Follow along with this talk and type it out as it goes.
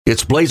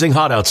It's blazing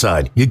hot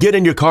outside. You get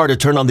in your car to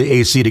turn on the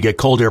AC to get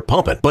cold air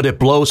pumping, but it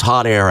blows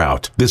hot air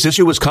out. This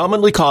issue is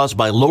commonly caused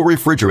by low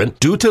refrigerant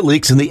due to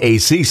leaks in the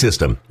AC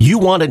system. You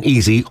want an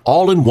easy,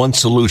 all-in-one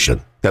solution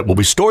that will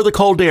restore the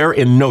cold air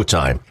in no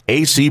time.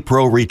 AC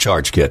Pro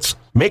Recharge Kits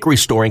make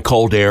restoring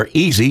cold air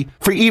easy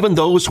for even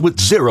those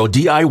with zero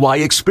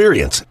DIY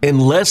experience in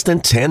less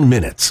than 10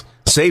 minutes.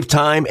 Save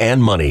time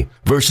and money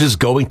versus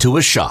going to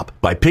a shop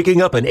by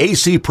picking up an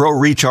AC Pro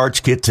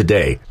Recharge Kit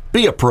today.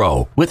 Be a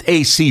pro with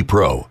AC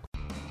Pro.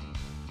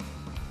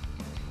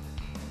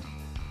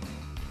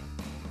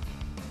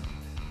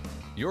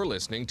 You're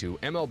listening to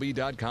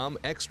MLB.com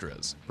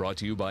Extras, brought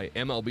to you by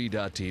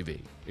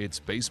MLB.tv. It's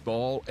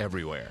baseball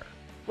everywhere.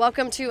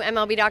 Welcome to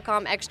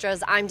MLB.com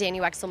Extras. I'm Danny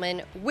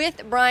Wexelman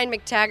with Brian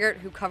McTaggart,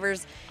 who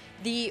covers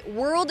the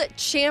world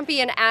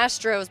champion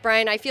Astros.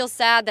 Brian, I feel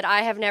sad that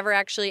I have never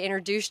actually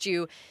introduced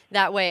you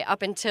that way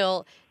up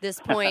until this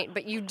point,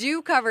 but you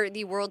do cover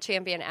the world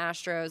champion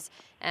Astros.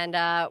 And,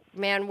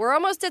 man, we're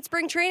almost at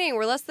spring training.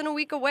 We're less than a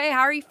week away.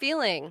 How are you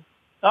feeling?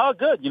 Oh,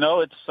 good. You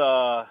know,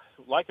 it's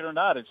like it or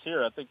not, it's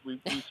here. I think we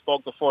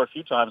spoke before a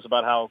few times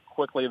about how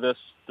quickly this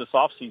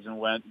off season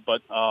went,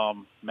 but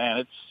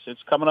man,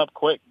 it's coming up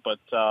quick. But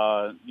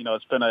you know,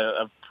 it's been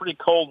a pretty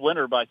cold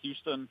winter by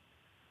Houston,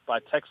 by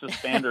Texas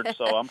standards,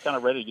 so I'm kind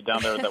of ready to get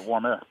down there with that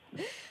warm air.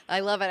 I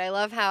love it. I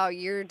love how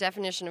your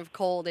definition of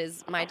cold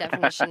is my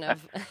definition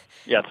of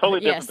yeah,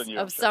 totally different than you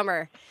of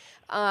summer.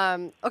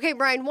 Okay,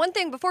 Brian, one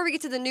thing before we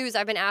get to the news,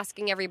 I've been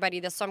asking everybody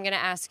this, so I'm going to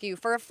ask you.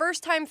 For a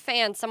first-time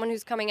fan, someone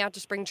who's coming out to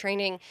spring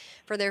training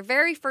for their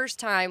very first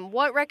time,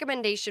 what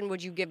recommendation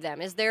would you give them?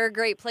 Is there a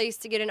great place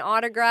to get an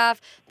autograph,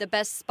 the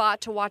best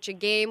spot to watch a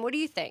game? What do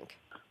you think?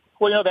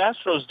 Well, you know, the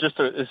Astros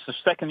it's the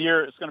second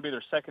year. It's going to be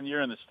their second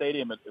year in the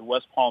stadium at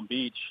West Palm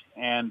Beach,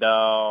 and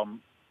I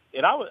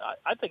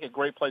think a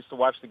great place to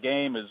watch the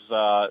game is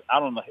out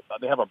on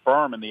they have a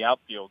berm in the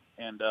outfield,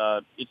 and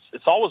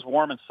it's always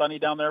warm and sunny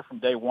down there from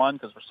day one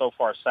because we're so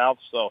far south.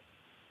 So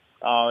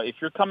if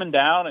you're coming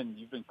down and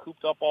you've been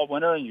cooped up all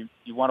winter and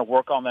you want to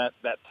work on that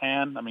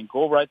tan, I mean,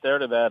 go right there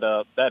to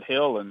that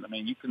hill, and I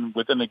mean, you can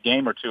within a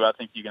game or two, I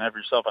think you can have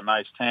yourself a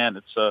nice tan.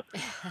 It's a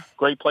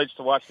great place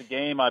to watch the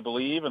game, I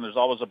believe, and there's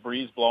always a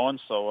breeze blowing.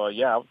 So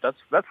yeah,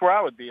 that's where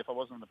I would be if I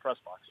wasn't in the press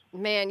box.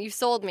 Man, you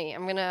sold me.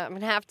 I'm gonna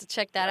have to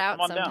check that out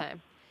sometime.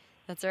 Down.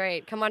 That's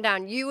right. Come on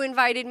down. You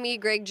invited me.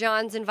 Greg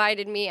Johns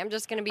invited me. I'm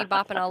just gonna be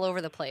bopping all over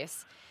the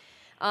place.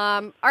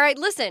 All right,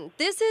 listen.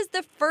 This is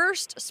the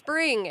first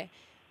spring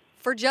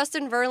for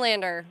Justin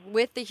Verlander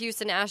with the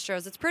Houston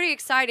Astros. It's pretty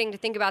exciting to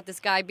think about this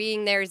guy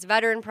being there. He's a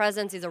veteran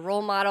presence. He's a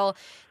role model.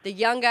 The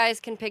young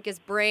guys can pick his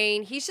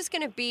brain. He's just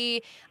going to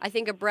be, I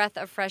think, a breath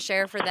of fresh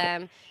air for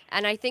them.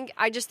 And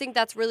I just think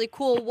that's really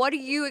cool. What are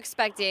you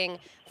expecting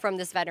from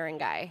this veteran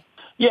guy?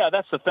 Yeah,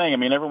 that's the thing. I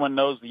mean, everyone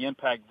knows the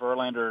impact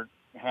Verlander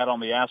had on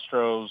the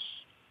Astros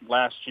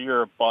last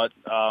year, but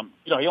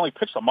you know, he only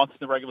pitched a month in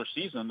the regular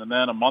season and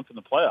then a month in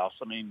the playoffs.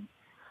 I mean,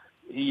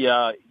 he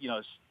you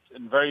know,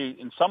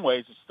 in some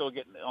ways, it's still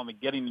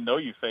getting to know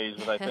you phase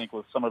with, I think,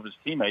 with some of his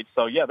teammates.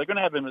 So yeah, they're going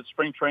to have him at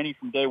spring training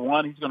from day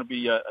one. He's going to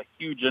be a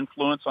huge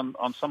influence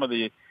on some of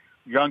the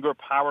younger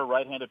power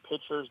right-handed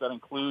pitchers. That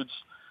includes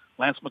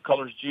Lance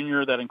McCullers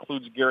Jr., that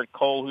includes Garrett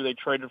Cole, who they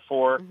traded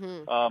for,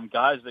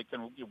 guys that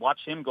can watch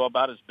him go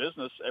about his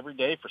business every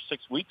day for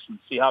 6 weeks and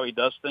see how he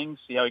does things,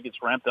 see how he gets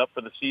ramped up for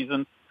the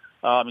season.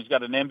 He's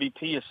got an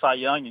MVP, a Cy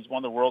Young. He's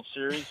won the World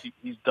Series.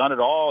 He's done it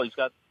all. He's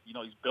got, you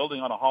know, he's building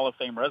on a Hall of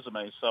Fame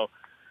resume. So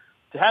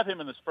to have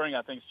him in the spring,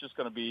 I think, is just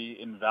going to be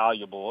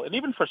invaluable. And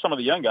even for some of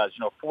the young guys,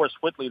 you know, Forrest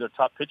Whitley, their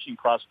top pitching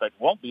prospect,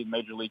 won't be in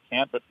Major League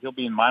camp, but he'll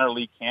be in minor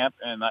league camp.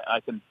 And I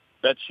can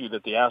bet you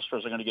that the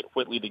Astros are going to get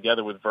Whitley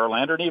together with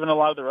Verlander and even a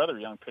lot of their other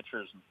young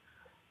pitchers. And,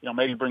 you know,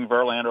 maybe bring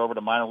Verlander over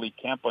to minor league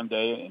camp one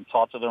day and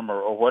talk to them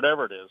or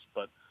whatever it is.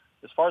 But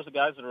as far as the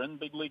guys that are in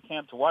big league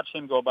camp, to watch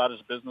him go about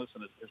his business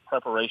and his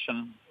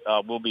preparation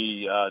will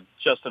be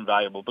just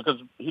invaluable because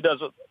he does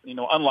it, you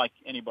know, unlike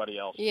anybody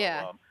else.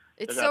 Yeah. So,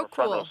 it's so cool.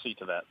 Front row seat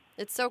to that.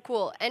 It's so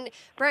cool. And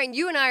Brian,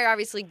 you and I are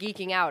obviously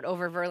geeking out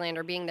over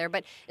Verlander being there,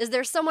 but is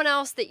there someone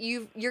else that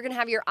you're going to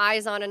have your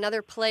eyes on,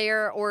 another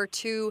player or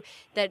two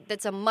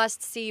that's a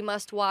must-see,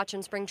 must-watch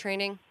in spring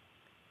training?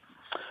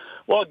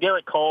 Well,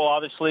 Garrett Cole,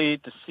 obviously,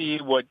 to see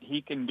what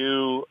he can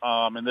do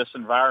in this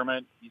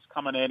environment. He's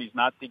coming in. He's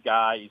not the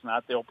guy. He's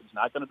not going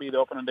to be the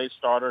opening day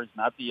starter. He's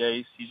not the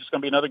ace. He's just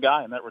going to be another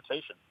guy in that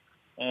rotation.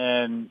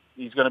 And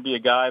he's going to be a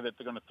guy that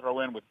they're going to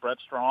throw in with Brett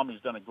Strom. He's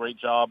done a great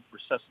job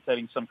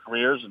resuscitating some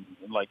careers, and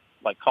like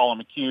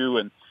Colin McHugh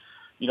and,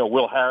 you know,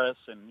 Will Harris,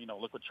 and, you know,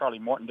 look what Charlie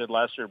Morton did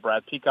last year,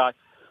 Brad Peacock.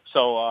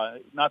 So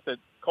not that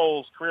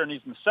Cole's career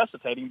needs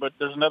necessitating, but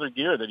there's another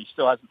gear that he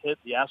still hasn't hit.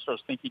 The Astros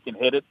think he can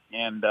hit it,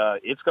 and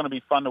it's going to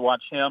be fun to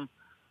watch him.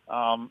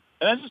 And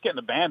then just getting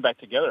the band back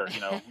together,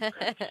 you know,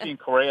 seeing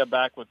Correa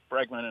back with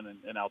Bregman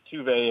and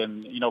Altuve,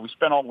 and, you know, we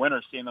spent all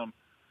winter seeing them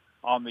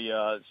on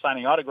the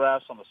signing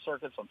autographs, on the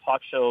circuits, on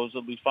talk shows.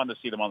 It'll be fun to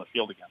see them on the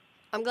field again.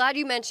 I'm glad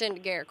you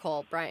mentioned Garrett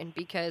Cole, Brian,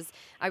 because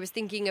I was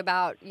thinking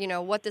about,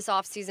 what this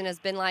offseason has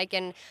been like,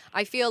 and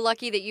I feel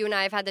lucky that you and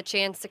I have had the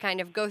chance to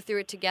kind of go through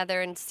it together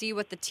and see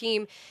what the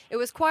team, it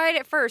was quiet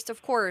at first,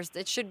 of course.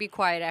 It should be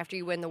quiet after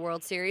you win the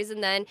World Series,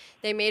 and then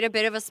they made a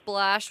bit of a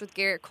splash with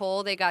Garrett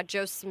Cole. They got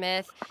Joe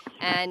Smith,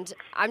 and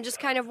I'm just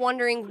kind of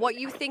wondering what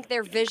you think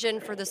their vision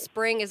for the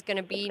spring is going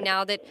to be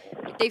now that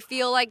they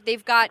feel like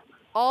they've got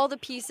all the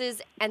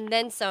pieces and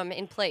then some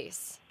in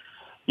place.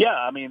 Yeah,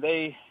 I mean,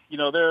 they're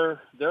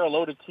a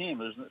loaded team.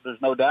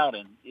 There's no doubt.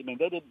 And I mean,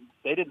 they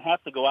didn't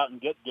have to go out and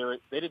get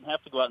Garrett. They didn't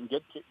have to go out and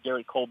get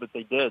Garrett Cole, but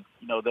they did.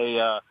 They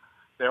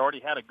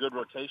already had a good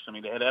rotation. I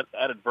mean, they had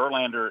added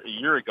Verlander a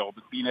year ago,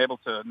 but being able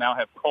to now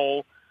have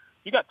Cole,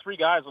 you got three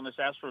guys on this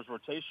Astros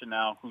rotation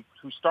now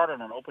who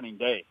started on opening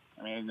day.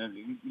 I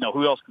mean,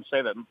 who else can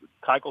say that?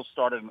 Keuchel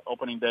started on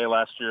opening day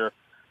last year.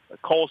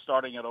 Cole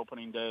starting at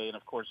opening day, and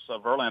of course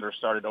Verlander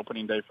started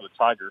opening day for the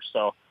Tigers.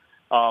 So.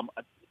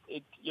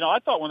 I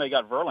thought when they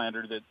got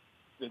Verlander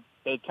that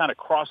they kind of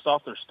crossed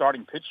off their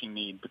starting pitching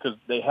need because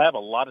they have a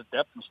lot of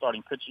depth in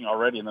starting pitching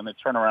already, and then they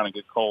turn around and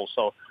get Cole.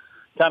 So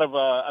kind of,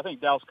 I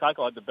think Dallas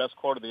Keuchel had the best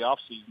quote of the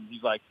offseason.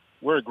 He's like,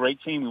 we're a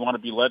great team. We want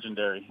to be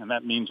legendary. And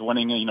that means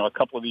winning, a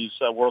couple of these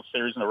World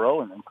Series in a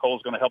row, and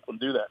Cole's going to help them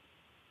do that.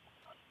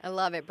 I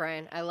love it,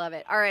 Brian. I love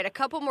it. All right, a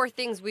couple more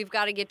things we've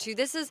got to get to.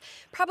 This is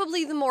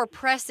probably the more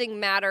pressing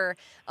matter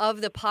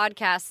of the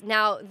podcast.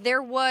 Now,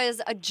 there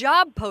was a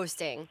job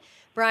posting,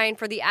 Brian,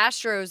 for the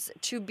Astros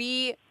to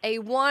be a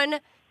one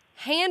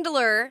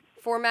handler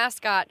for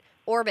mascot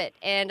Orbit.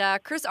 And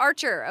Chris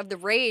Archer of the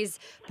Rays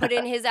put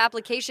in his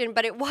application,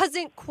 but it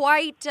wasn't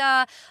quite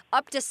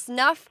up to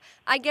snuff,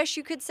 I guess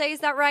you could say. Is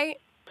that right?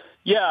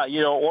 Yeah,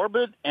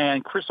 Orbit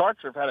and Chris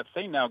Archer have had a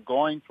thing now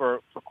going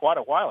for quite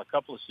a while, a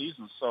couple of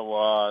seasons. So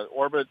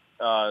Orbit,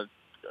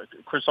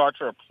 Chris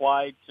Archer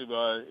applied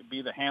to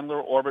be the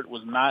handler. Orbit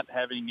was not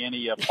having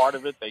any part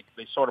of it. They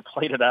sort of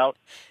played it out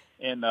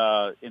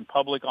in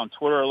public on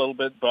Twitter a little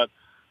bit. But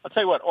I'll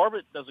tell you what,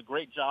 Orbit does a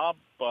great job,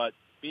 but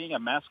being a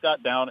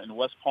mascot down in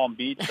West Palm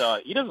Beach,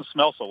 he doesn't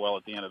smell so well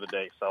at the end of the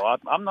day. So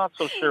I'm not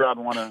so sure I'd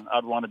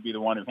want to be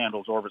the one who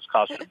handles Orbit's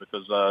costume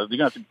because you're going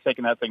to have to be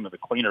taking that thing to the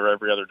cleaner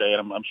every other day.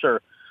 And I'm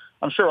sure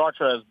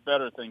Archer has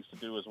better things to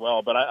do as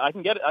well. But I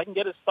can get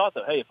his thought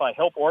that, hey, if I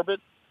help Orbit,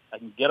 I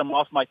can get him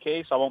off my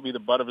case. I won't be the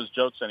butt of his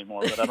jokes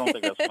anymore. But I don't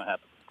think that's going to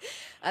happen.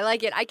 I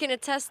like it. I can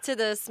attest to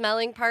the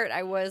smelling part.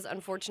 I was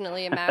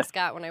unfortunately a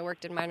mascot when I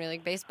worked in minor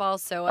league baseball,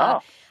 so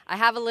I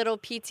have a little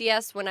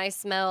PTS when I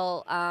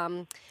smell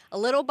a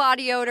little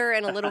body odor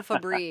and a little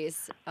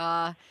Febreze,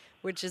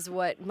 which is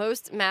what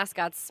most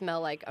mascots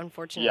smell like,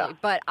 unfortunately. Yeah,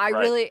 but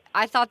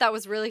I thought that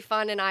was really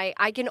fun, and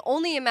I can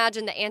only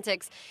imagine the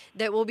antics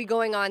that will be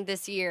going on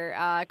this year.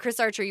 Chris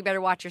Archer, you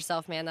better watch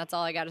yourself, man. That's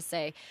all I got to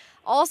say.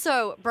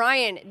 Also,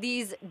 Brian,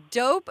 these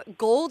dope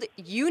gold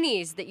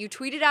unis that you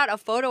tweeted out a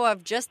photo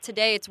of just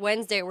today, it's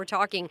Wednesday, we're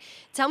talking.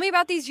 Tell me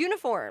about these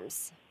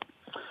uniforms.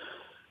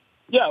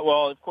 Yeah,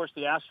 well, of course,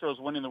 the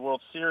Astros winning the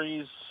World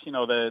Series,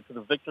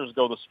 the victors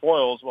go the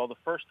spoils. Well, the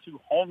first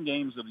two home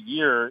games of the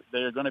year,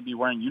 they are going to be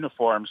wearing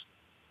uniforms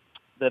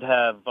that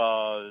have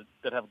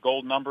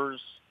gold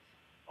numbers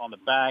on the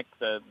back.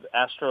 The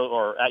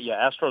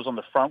Astros on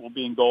the front will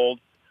be in gold.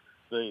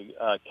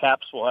 The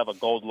caps will have a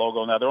gold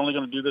logo. Now, they're only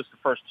going to do this the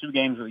first two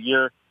games of the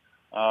year.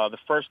 The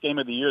first game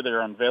of the year,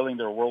 they're unveiling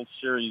their World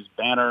Series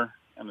banner,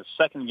 and the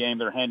second game,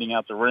 they're handing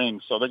out the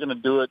ring. So they're going to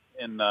do it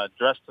in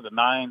dress to the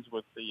nines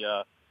with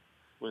the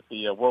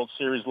World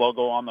Series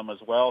logo on them as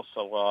well.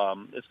 So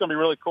it's going to be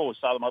really cool. We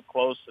saw them up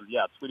close, and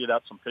tweeted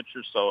out some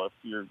pictures. So if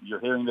you're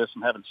hearing this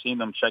and haven't seen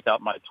them, check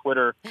out my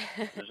Twitter.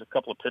 There's a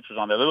couple of pictures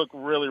on there. They look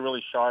really,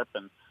 really sharp,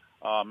 and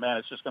man,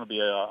 it's just going to be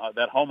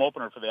that home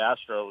opener for the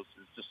Astros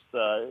is just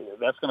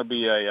that's going to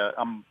be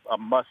a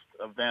must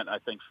event, I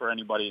think, for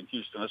anybody in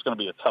Houston. It's going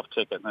to be a tough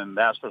ticket, and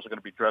the Astros are going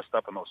to be dressed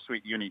up in those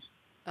sweet unis.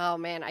 Oh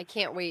man, I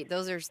can't wait.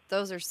 Those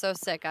are so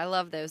sick. I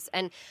love those.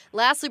 And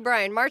lastly,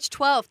 Brian, March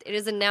 12th, it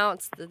is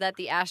announced that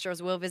the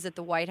Astros will visit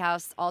the White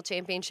House. All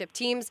championship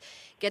teams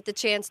get the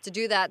chance to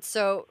do that.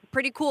 So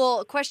pretty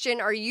cool.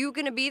 Question: are you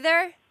going to be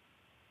there?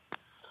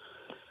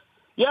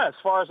 Yeah, as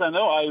far as I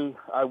know,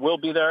 I will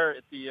be there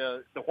at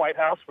the White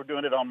House. We're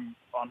doing it on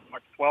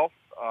March 12th.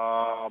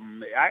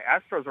 The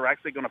Astros are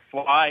actually going to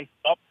fly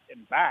up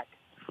and back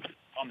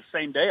on the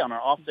same day on our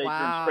off day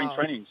during spring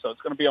training. So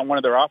it's going to be on one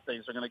of their off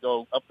days. They're going to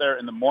go up there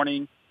in the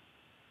morning,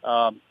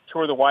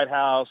 tour the White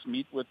House,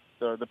 meet with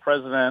the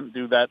president,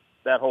 do that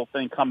whole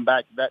thing, come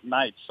back that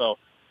night. So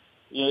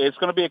it's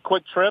going to be a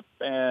quick trip.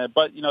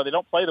 But, they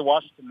don't play the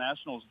Washington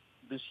Nationals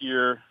this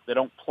year. They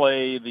don't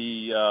play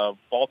the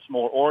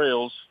Baltimore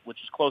Orioles, which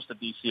is close to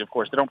D.C., of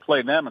course. They don't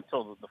play them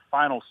until the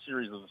final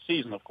series of the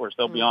season. Of course,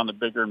 they'll be on the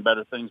bigger and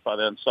better things by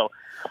then. So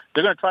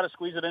they're going to try to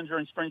squeeze it in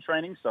during spring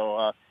training.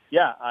 So,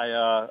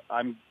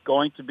 I'm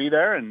going to be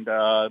there, and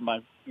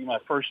my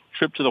first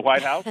trip to the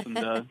White House,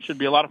 and should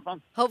be a lot of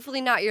fun. Hopefully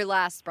not your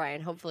last,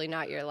 Brian. Hopefully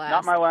not your last.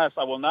 Not my last.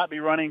 I will not be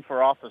running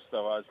for office,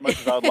 though, as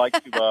much as I would like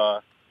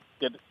to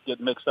get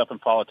mixed up in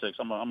politics.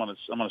 I'm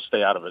gonna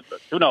stay out of it. But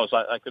who knows?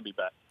 I could be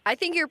back. I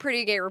think you're a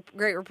pretty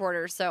great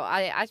reporter, so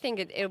I think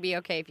it'll be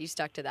okay if you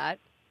stuck to that.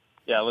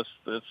 Yeah, let's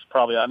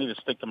probably. I need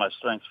to stick to my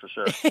strengths for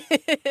sure.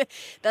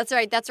 That's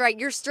right. That's right.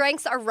 Your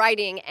strengths are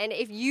writing, and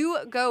if you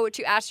go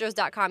to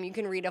Astros.com, you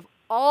can read of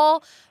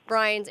all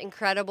Brian's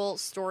incredible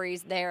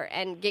stories there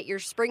and get your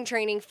spring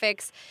training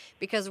fix,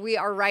 because we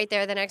are right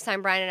there. The next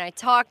time Brian and I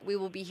talk, we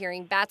will be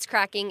hearing bats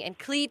cracking and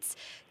cleats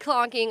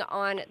clonking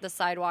on the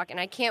sidewalk, and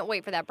I can't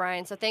wait for that,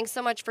 Brian. So thanks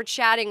so much for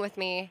chatting with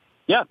me.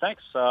 Yeah,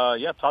 thanks.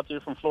 Talk to you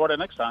from Florida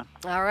next time.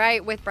 All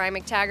right. With Brian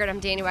McTaggart, I'm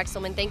Danny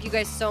Wexelman. Thank you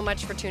guys so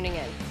much for tuning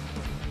in.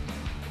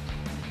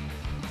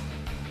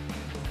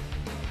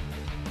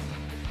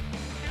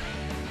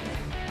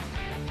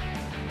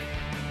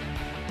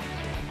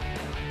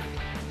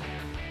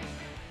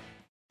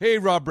 Hey,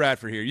 Rob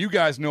Bradford here. You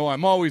guys know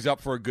I'm always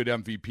up for a good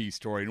MVP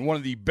story, and one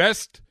of the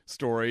best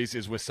stories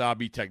is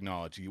Wasabi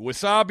Technology.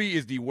 Wasabi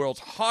is the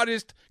world's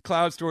hottest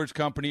cloud storage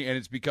company, and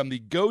it's become the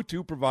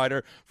go-to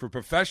provider for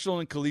professional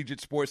and collegiate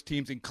sports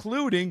teams,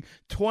 including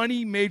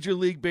 20 Major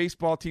League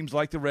Baseball teams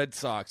like the Red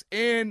Sox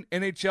and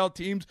NHL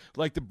teams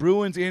like the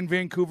Bruins and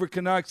Vancouver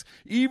Canucks.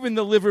 Even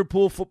the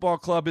Liverpool Football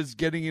Club is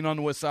getting in on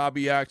the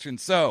Wasabi action.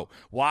 So,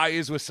 why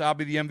is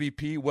Wasabi the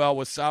MVP? Well,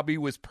 Wasabi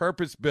was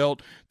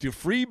purpose-built to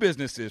free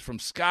businesses from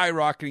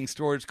skyrocketing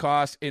storage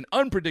costs and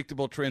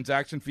unpredictable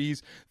transaction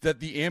fees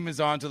that the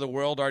Amazons of the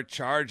world are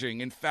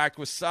charging. In fact,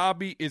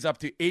 Wasabi is up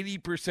to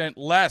 80%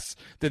 less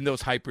than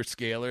those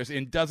hyperscalers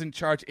and doesn't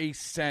charge a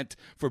cent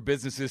for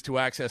businesses to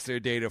access their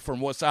data. From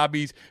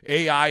Wasabi's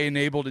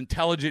AI-enabled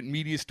intelligent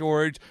media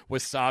storage,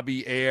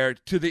 Wasabi Air,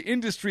 to the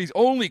industry's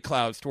only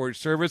cloud storage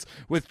service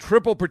with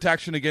triple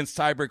protection against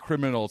cyber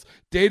criminals,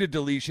 data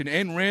deletion,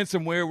 and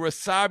ransomware,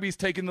 Wasabi's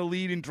taken the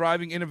lead in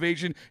driving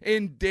innovation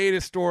in data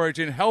storage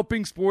and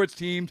helping sports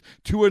teams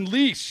to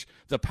unleash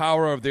the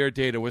power of their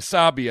data.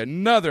 Wasabi,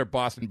 another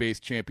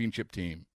Boston-based championship team.